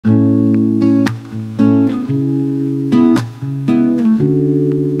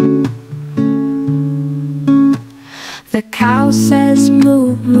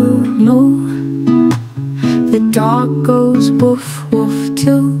goes woof woof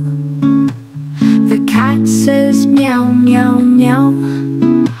too. The cat says meow meow meow.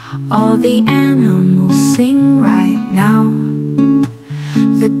 All the animals sing right now.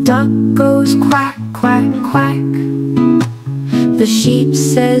 The duck goes quack quack quack. The sheep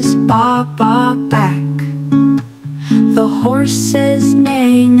says baa baa back. The horse says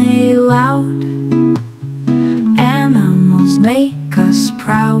neigh neigh loud. Animals make us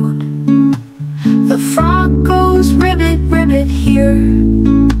proud. The frog goes ribbit ribbit here.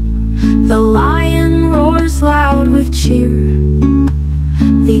 The lion roars loud with cheer.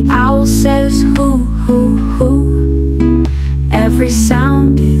 The owl says hoo hoo hoo. Every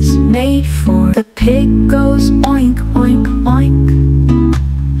sound is made for. The pig goes oink oink oink.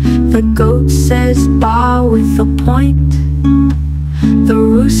 The goat says baa with a point. The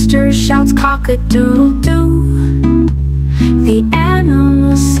rooster shouts cock-a-doodle-doo. The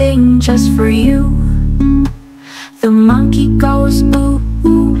animals sing just for you. The monkey goes ooh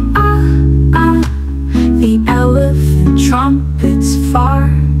ooh ah ah. The elephant trumpets far.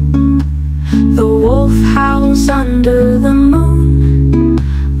 The wolf howls under the moon.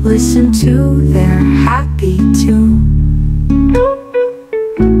 Listen to their happy tune.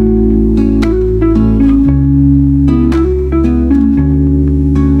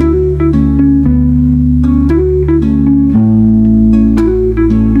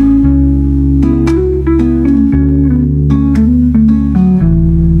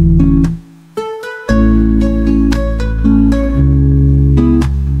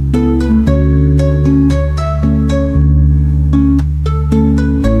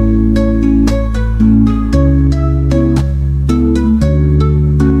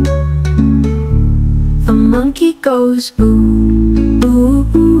 The monkey goes ooh, ooh,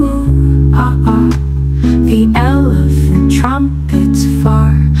 ooh, ah, ah. The elephant trumpets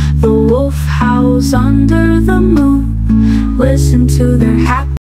far. The wolf howls under the moon. Listen to their happy